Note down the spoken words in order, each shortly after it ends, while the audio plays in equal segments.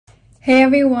Hey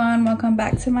everyone, welcome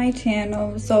back to my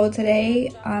channel. So today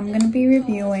I'm gonna be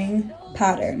reviewing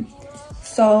Pattern.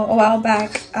 So a while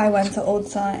back I went to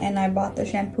Ulta and I bought the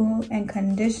shampoo and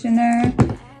conditioner,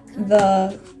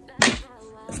 the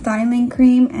styling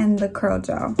cream, and the curl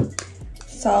gel.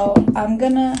 So I'm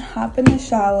gonna hop in the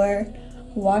shower,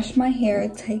 wash my hair,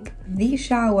 take the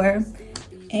shower,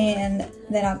 and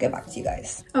then I'll get back to you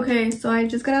guys. Okay, so I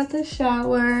just got out the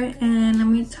shower and let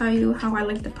me tell you how I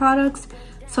like the products.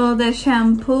 So the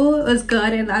shampoo is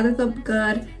good, it lathers up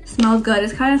good, smells good.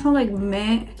 It's kind of smells like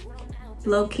mint,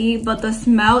 low-key, but the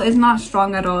smell is not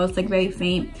strong at all. It's like very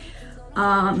faint.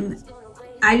 I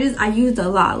used a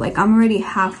lot. Like I'm already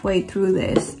halfway through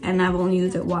this and I've only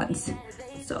used it once.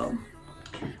 So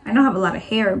I don't have a lot of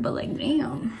hair, but like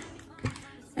damn.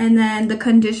 And then the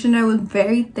conditioner was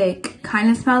very thick,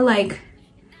 kind of smelled like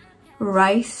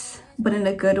rice, but in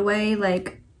a good way.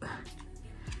 Like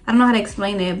I don't know how to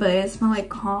explain it, but it smelled like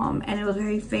calm and it was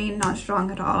very faint, not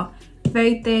strong at all.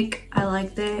 Very thick, I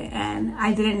liked it, and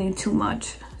I didn't need too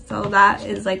much. So that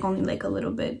is like only like a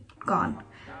little bit gone.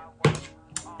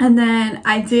 And then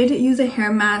I did use a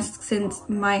hair mask since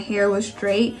my hair was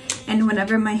straight, and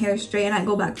whenever my hair is straight and I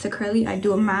go back to curly, I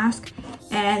do a mask.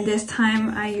 And this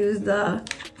time I used the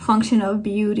Function of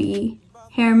Beauty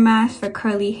hair mask for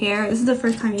curly hair. This is the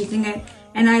first time using it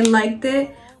and I liked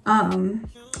it.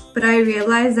 But I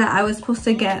realized that I was supposed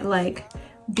to get like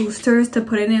boosters to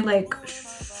put in it, like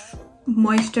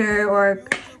moisture or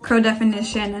curl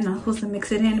definition, and I'm supposed to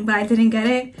mix it in, but I didn't get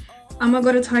it. I'm gonna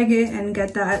go to Target and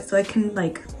get that so I can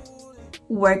like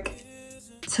work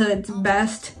to its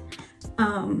best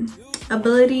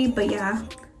ability. But yeah,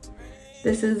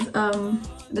 this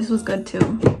was good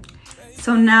too.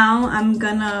 So now I'm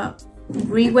gonna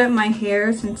re-wet my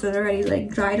hair since it already like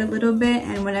dried a little bit,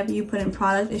 and whenever you put in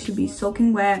product it should be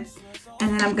soaking wet.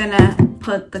 And then I'm gonna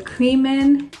put the cream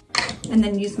in and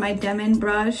then use my Denman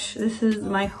brush. This is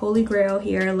my holy grail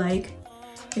here. Like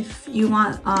if you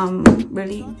want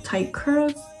really tight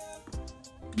curls,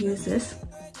 use this.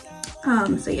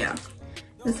 So yeah,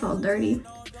 it's all dirty.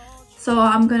 So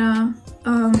I'm gonna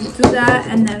do that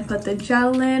and then put the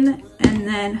gel in, and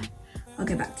then I'll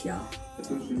get back to y'all.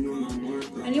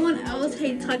 Anyone else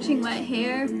hate touching wet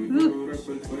hair? Ooh,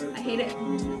 I hate it.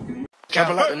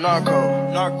 Capping like the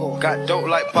narco. Got dope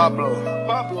like Pablo.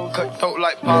 Cut throat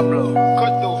like Pablo.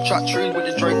 Shot trees with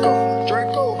the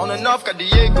Draco. On the north got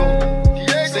Diego.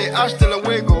 Say hasta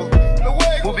luego.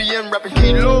 We'll be in rapping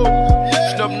kilo.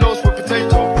 Snub nose with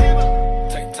potato.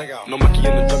 Take out. No monkey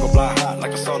in the jungle, blind hot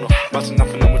like a sauna. Busting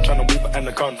nothing, I'm trying to weave an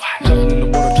anaconda. Jumping in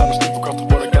the water, trying to slip across the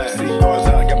water. Got see cars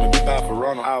out, got me big bad for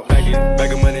Ronald. Out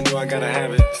bag of money, know I gotta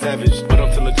have it. Savage, but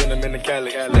I'm still a gentleman in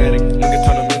Cali. Atlantic, nigga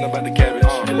turn them in about the cabbage.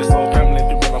 Kill this whole family,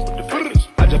 they run off with the package.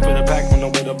 I just put a pack on the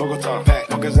way to Bogota.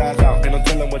 Fuck his eyes out, and I'm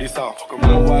telling what he saw.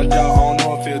 I'ma watch out, I don't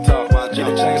know if he'll talk. Get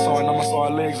a chainsaw and I'ma saw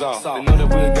our legs off. They know that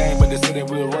we're a gang, but they say that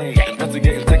we'll ring.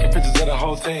 Investigating, taking pictures of the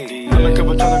whole team.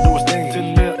 Undercover trying to do his thing.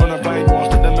 10 mil on a bike, going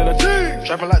straight to military.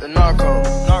 Trapping like the narco.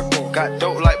 Got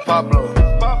dope like Pablo.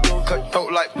 Cut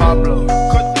throat like Pablo.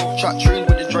 Shot trees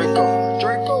with the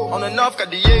Draco. On the north got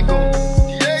Diego.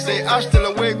 Say hasta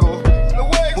luego.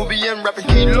 We'll be in rapping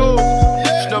kilo.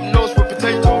 Snub nose with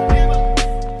potato.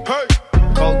 Hey.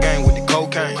 Cold gang with the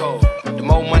cocaine. The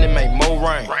more money make more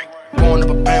rain. Going up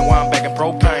a bang while I'm back in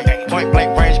propane. Point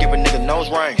blank range, give a nigga nose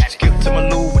range. Skip to my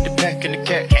Lou with the pack and the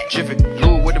cat. Jiffy,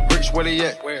 Lou with the bricks, where they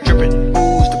at? Drippin',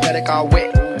 ooze, the paddock all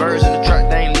wet. Birds in the truck,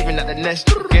 they ain't leaving at the nest.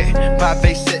 Get 5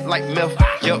 base set like milk.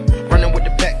 Yup, running with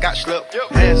the pack, got slipped.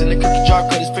 Hands in the cookie jar,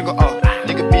 cut his finger off.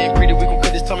 Nigga being greedy, we gon'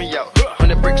 cut his tummy out.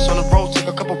 100 bricks on the road, took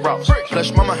a couple routes.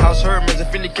 Flush mama house, Hermes and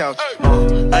Philly couch.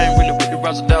 I ain't really with the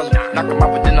razzle dazzle. Knock him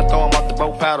out, but then I throw him off the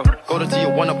boat paddle. Go to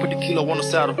Tijuana, put the kilo on the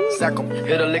saddle. Sack him,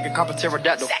 hit a lick and cop a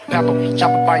pterodactyl. Pap him,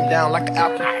 chop a bite down like an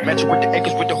apple. Match it with the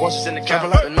acres, with the horses in the cattle.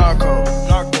 Like the narco.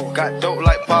 Got dope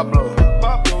like Pablo.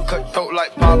 Cut throat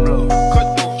like Pablo.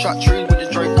 Shot trees with the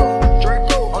Draco.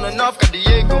 On the north got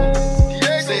Diego.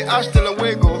 Say hasta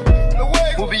luego.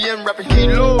 We'll be in rapping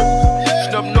kilo.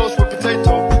 Snub nose with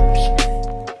potato.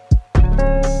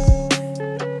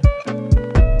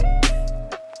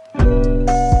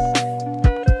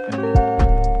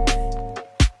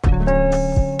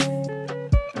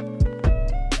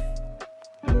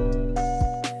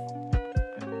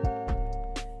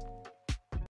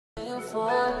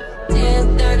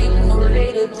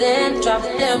 Then drop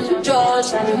them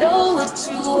drawers, I know what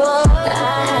you are. I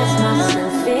ask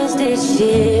myself, is this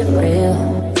shit real?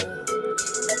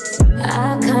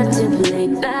 I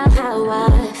contemplate about how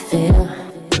I feel,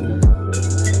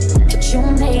 but you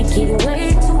make it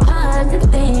way too hard to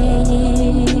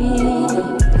think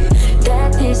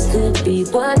that this could be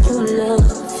what that you love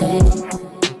it.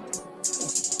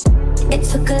 It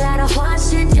took a lot of hard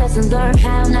shit just to learn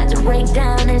how not to break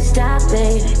down and stop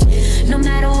it. No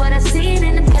matter what I've seen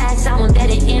in the past, I won't let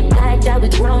it impact how we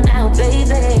grow now, baby.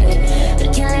 But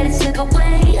I can't let it slip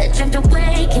away, drift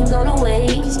away, can go to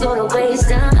waste,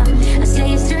 I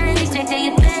say it straight to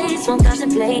your face, won't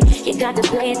contemplate, you got to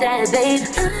play that, babe.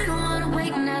 I don't wanna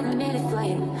wait another minute for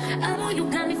you. I know you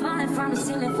got me falling from the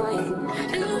ceiling for you.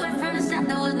 Knew right from the start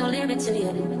there was no limit to you,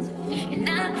 and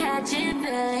I'm catching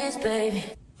feelings, baby.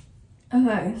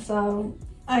 Okay, so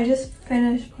I just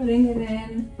finished putting it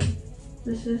in.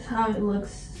 This is how it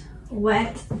looks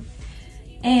wet.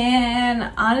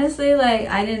 And honestly, like,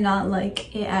 I did not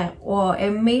like it at all.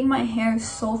 It made my hair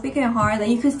so freaking hard that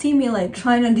you could see me like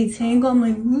trying to detangle.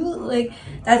 I'm like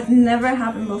that's never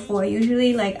happened before.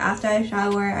 Usually, like, after I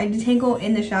shower, I detangle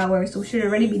in the shower, so it should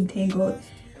already be detangled.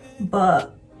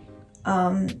 But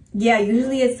yeah,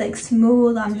 usually it's like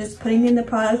smooth. I'm just putting in the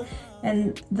product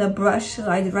and the brush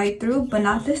slides right through, but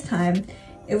not this time.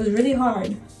 It was really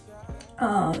hard.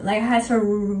 Like, I had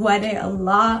to wet it a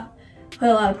lot, put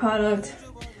a lot of product,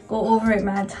 go over it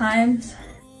mad times.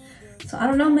 So I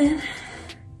don't know, man.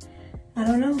 I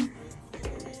don't know.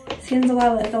 Seems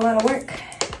like a lot of work,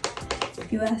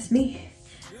 if you ask me.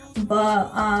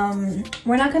 But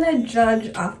we're not gonna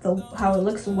judge off how it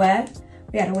looks wet.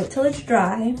 We gotta wait till it's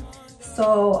dry.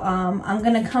 So I'm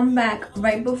gonna come back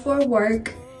right before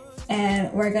work,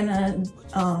 and we're gonna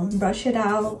brush it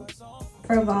out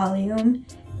for volume,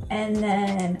 and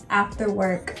then after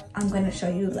work I'm gonna show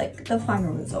you like the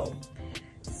final result.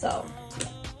 So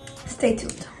stay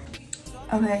tuned.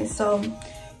 Okay, so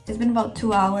it's been about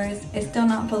 2 hours. It's still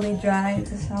not fully dry.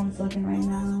 This is how it's looking right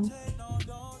now.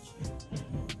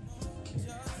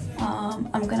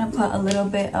 I'm gonna put a little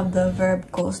bit of the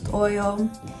Verb Ghost Oil.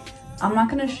 I'm not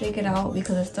gonna shake it out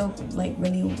because it's still like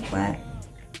really wet.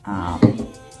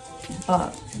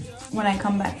 But when I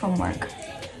come back from work,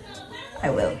 I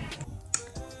will.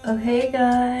 Okay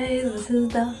guys, this is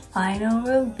the final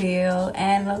reveal,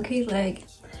 and low-key, like,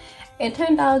 it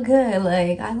turned out good.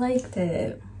 Like, I liked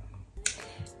it.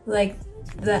 Like,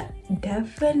 the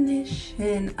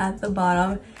definition at the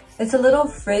bottom, it's a little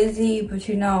frizzy, but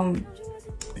you know,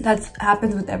 that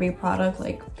happens with every product.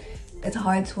 Like, it's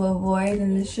hard to avoid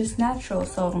and it's just natural,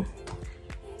 so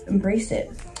embrace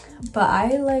it. But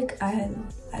I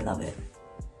love it.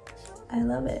 I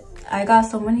love it. I got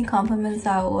so many compliments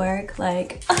at work,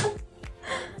 like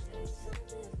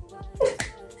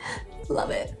love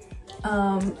it.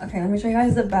 Okay, let me show you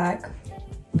guys the back.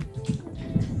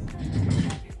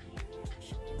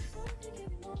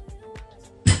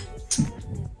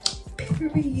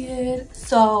 Period.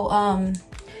 So I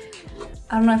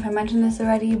don't know if I mentioned this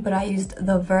already, but I used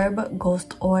the Verb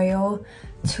Ghost Oil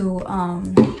to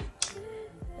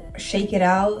shake it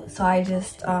out. So I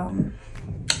just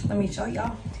let me show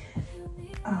y'all.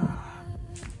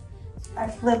 I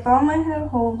flip on my head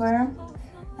over, and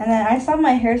then I saw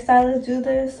my hairstylist do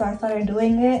this, so I started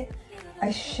doing it. I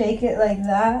shake it like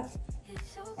that,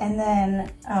 and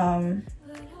then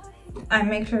I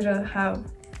make sure to have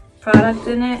product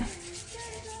in it,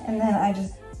 and then I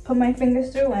just put my fingers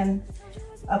through and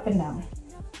up and down.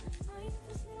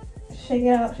 Shake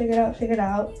it out, shake it out, shake it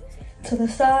out to the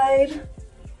side,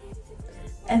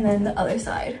 and then the other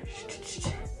side.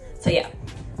 So yeah.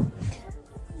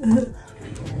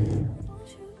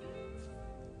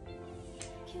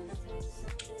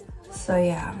 So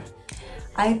yeah,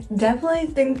 I definitely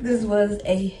think this was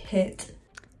a hit.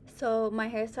 So my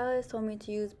hairstylist told me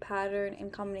to use Pattern in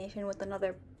combination with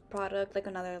another product, like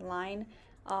another line.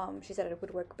 She said it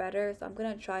would work better, so I'm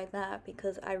gonna try that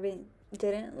because I really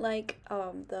didn't like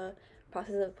the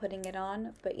process of putting it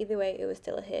on, but either way it was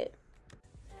still a hit.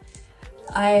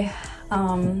 I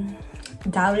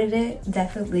doubted it,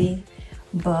 definitely,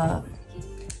 but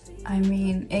I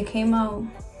mean, it came out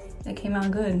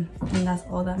good, and that's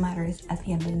all that matters at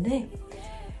the end of the day.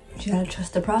 You gotta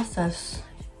trust the process.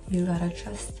 You gotta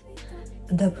trust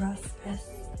the process,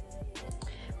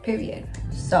 period.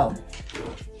 So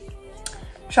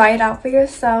try it out for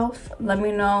yourself. Let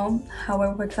me know how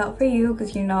it works out for you,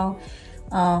 because you know,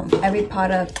 every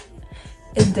product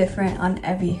is different on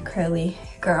every curly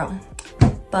girl.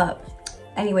 But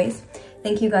anyways,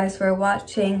 thank you guys for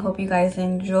watching. Hope you guys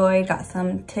enjoyed, got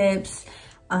some tips,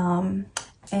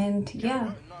 and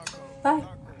yeah, bye.